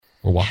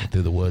We're walking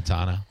through the woods,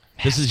 Anna.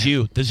 This is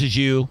you. This is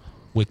you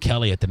with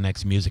Kelly at the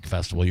next music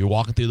festival. You're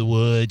walking through the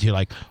woods. You're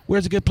like,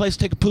 where's a good place to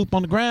take a poop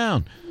on the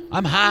ground?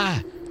 I'm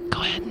high.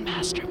 Go ahead and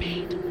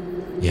masturbate.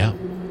 Yeah.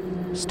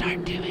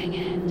 Start doing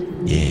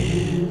it.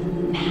 Yeah.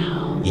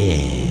 Now.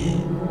 Yeah.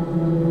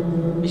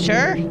 You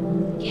sure?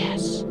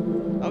 Yes.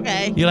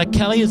 Okay. You're like,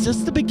 Kelly, is this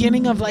the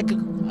beginning of like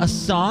a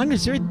song?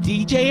 Is there a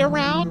DJ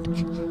around?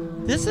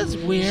 This is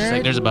weird. It's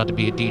like there's about to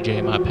be a DJ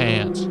in my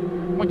pants.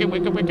 Wicked,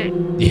 wicked,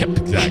 wicked. Yep,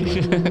 exactly.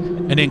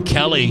 And then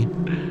Kelly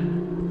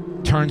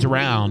turns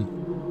around,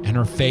 and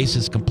her face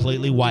is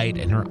completely white,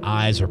 and her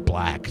eyes are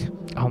black.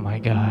 Oh, my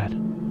God.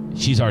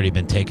 She's already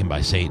been taken by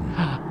Satan.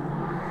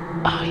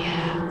 Oh,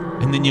 yeah.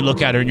 And then you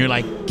look at her, and you're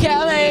like,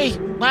 Kelly,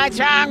 what's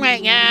wrong with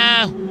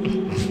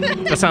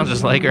you? That sounds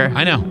just like her.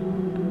 I know.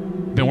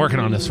 Been working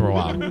on this for a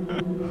while.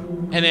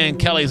 And then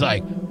Kelly's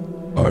like,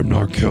 I'm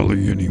not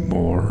Kelly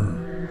anymore.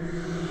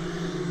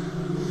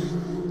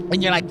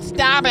 and you're like,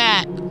 stop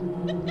it.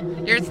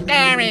 You're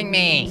staring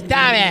me.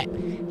 Stop it.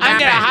 I'm going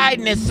to hide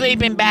in this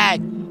sleeping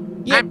bag.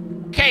 You're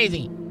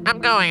crazy. I'm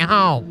going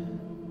home.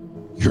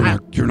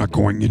 You're not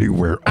going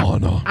anywhere,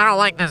 Anna. I don't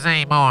like this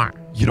anymore.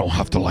 You don't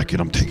have to like it.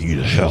 I'm taking you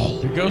to hell.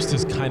 Your ghost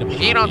is kind of.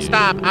 If you don't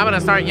stop, I'm going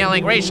to start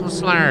yelling racial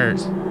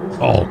slurs.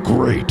 Oh,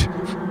 great.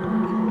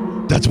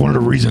 That's one of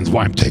the reasons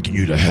why I'm taking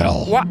you to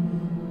hell. What?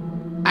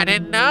 I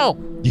didn't know.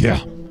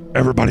 Yeah.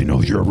 Everybody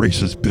knows you're a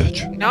racist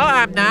bitch. No,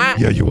 I'm not.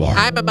 Yeah, you are.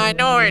 I'm a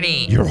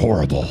minority. You're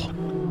horrible.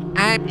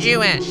 I'm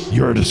Jewish.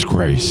 You're a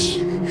disgrace.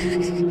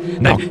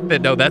 Now,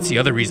 No, that's the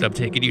other reason I'm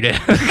taking you to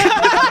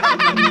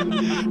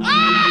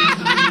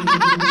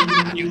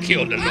You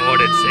killed the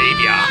Lord and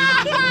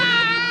Savior.